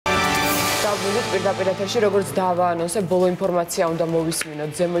დავრუნდით პირდაპირ ეთერში, როგორც დაავაანონსე, ბოლო ინფორმაცია უნდა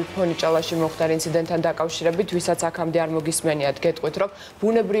მოვისმინოთ ზემო ფონიჭალაში მოხდარ ინციდენტთან დაკავშირებით, ვისაც აქამდე არ მოგისმენიათ, გეტყვით, რომ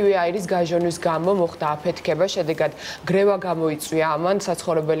ბუნებრივი აირის გაჟონვის გამო მოხდა აფეთქება, შედეგად გრევა გამოიწვია ამან,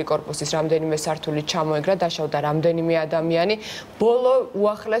 საცხოვრებელი კორპუსის რამდენიმე სართული ჩამოეკრა, დაშავდა რამდენიმე ადამიანი. ბოლო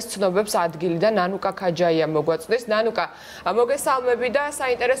უახლეს ცნობებს ადგილიდან ნანუკა ქაჯაია მოგვაწვდის. ნანუკა, მოგესალმები და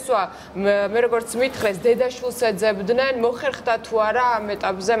საინტერესოა, მე როგორც მითხრეს, დედაშვილს ეძებდნენ, მოხერხდა თუ არა ამ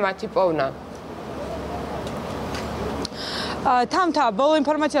ეტაპზე მათი პოვნა? Თამთა, ბოლო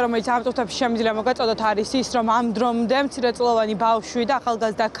ინფორმაცია, რომელიც ამ წუთებში შემიძლია მოგაწოდოთ, არის ის, რომ ამ დრომდე მცირეწლოვანი ბავშვი და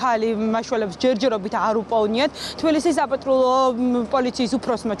ახალგაზრდა ქალი მაშველებს ჯერჯერობით არ უპოვნიათ. თბილისის საპატრულო პოლიციის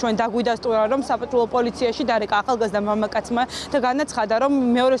უფროსმა ჩვენ დაგვიდასტურა, რომ საპატრულო პოლიციაში დარეკა ახალგაზრდა მამაკაცმა და განაცხადა, რომ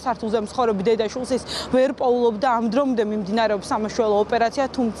მეორე სართულზე მსხვილობი დედაშვილს ის ვერ პოულობდა. ამ დრომდე მიმდინარეობს სამაშველო ოპერაცია,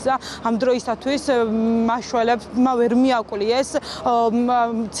 თუმცა ამ დროისათვის მაშველებმა ვერ მიაკლიეს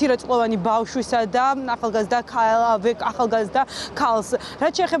მცირეწლოვანი ბავშვისა და ახალგაზრდა ქალს.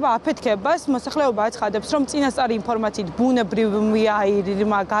 რაც შეეხება აფეთქებას, მოსახლეობა აცხადებს, რომ წინასწარი ინფორმაციით ბუნებრივი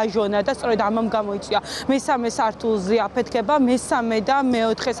აირმა გაჟონა და სწორედ ამამ გამოიწვია მესამე სართულზე აფეთქება, მესამე და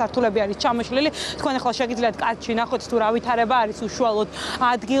მეოთხე სართულები არის ჩამოშლილი. თქვენ ახლა შეგიძლიათ კადრში ნახოთ თუ რა ვითარება არის უშუალოდ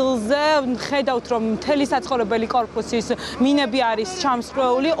ადგილზე. ხედავთ, რომ მთელი საცხოვრებელი კორპუსის მინები არის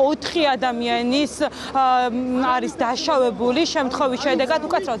ჩამსხვრეული, 4 ადამიანის არის დაშავებული შემთხვევის შედეგად,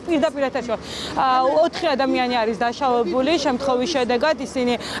 უკაცრავად პირდაპირ ეთერში 4 ადამიანი არის დაშავებული შემთხვევის შედეგად,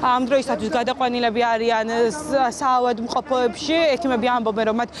 ისინი ამ დროისათვის გადაყვანილები არიან საავადმყოფოებში. ექიმები ამბობენ,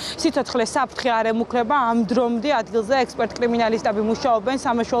 რომ მათ სიცოცხლე საფრთხე არ ემუქრება. ამ დრომდე ადგილზე ექსპერტ კრიმინალისტები მუშაობენ,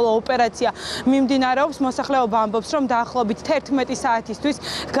 სამაშველო ოპერაცია მიმდინარეობს. მოსახლეობა ამბობს, რომ დაახლოებით 11 საათისთვის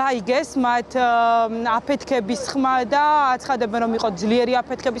გაიგეს მათ აფეთქების ხმა და აცხადებენ, რომ იყო ძლიერი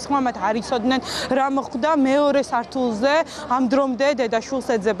აფეთქების ხმა, მათ არ იცოდნენ რა მოხდა. მეორე სართულზე ამ დრომდე დედაშვილს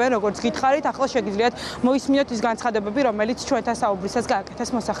ეძებენ, როგორც გითხარით, ახლა შეგიძლიათ მოისმინოთ ის განცხადებები, რომელიც ჩვენთან საუბრისას გააკეთეს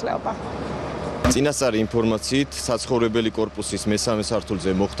მოსახლეობამ. წინასწარი ინფორმაციით საცხოვრებელი კორპუსის მესამე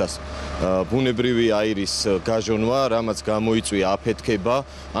სართულზე მოხდა ბუნებრივი აირის გაჟონვა, რამაც გამოიწვია აფეთქება.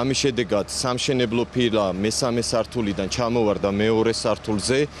 ამის შედეგად სამშენებლო ფირა მესამე სართულიდან ჩამოვარდა მეორე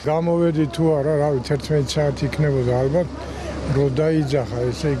სართულზე. გამოვედი თუ არა, რავი, 11 საათი იქნებოდა ალბათ. რო დაიძახა,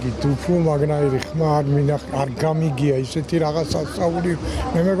 ესე იგი, დუფუ მაგნაირი ხმა არ გამიგია ისეთი რაღაც სასწაული.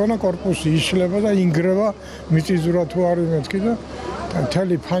 მე მეგონა კორპუსი იშლება და ინგრევა, მიწისძვრა თუ არის მეთქი და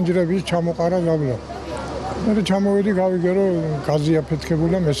მთელი ფანჯრების ჩამოყარა გაბლა. მე ჩამოვედი, გავიგე, რომ გაზი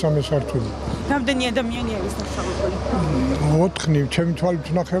აფეთქებულა მესამე სართული. რამდენი ადამიანი არის დაშავებული? 4, ჩემი თვალით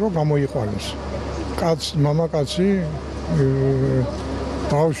ვნახე, რომ გამოიყვანეს. მამაკაცი,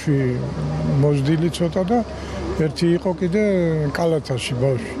 ბავშვი მოზრდილი ცოტა და ერთი იყო კიდე კალათაში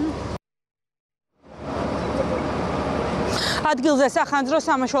ბავშვი. ადგილზე სახანძრო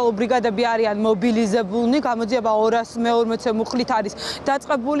სამაშველო ბრიგადები არიან მობილიზებულნი, გამოძიება 240 მუხლით არის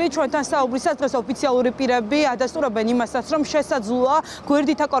დაწყებული. ჩვენთან საუბრისას დღეს ოფიციალური პირები ადასტურებენ იმასაც, რომ შესაძლოა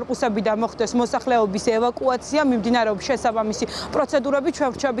გვერდითა კორპუსებიდან მოხდეს მოსახლეობის ევაკუაცია, მიმდინარეობს შესაბამისი პროცედურები. ჩვენ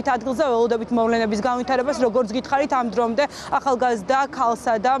ვრჩებით ადგილზე, ველოდებით მოვლენების განვითარებას, როგორც გითხარით, ამ დრომდე ახალგაზრდა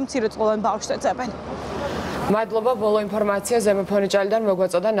ქალსა და მცირეწლოვან ბავშვს ეძებენ. მადლობა, ბოლო ინფორმაცია ზემო ფონიჭალიდან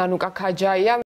მოგვაწოდა ნანუკა ქაჯაია.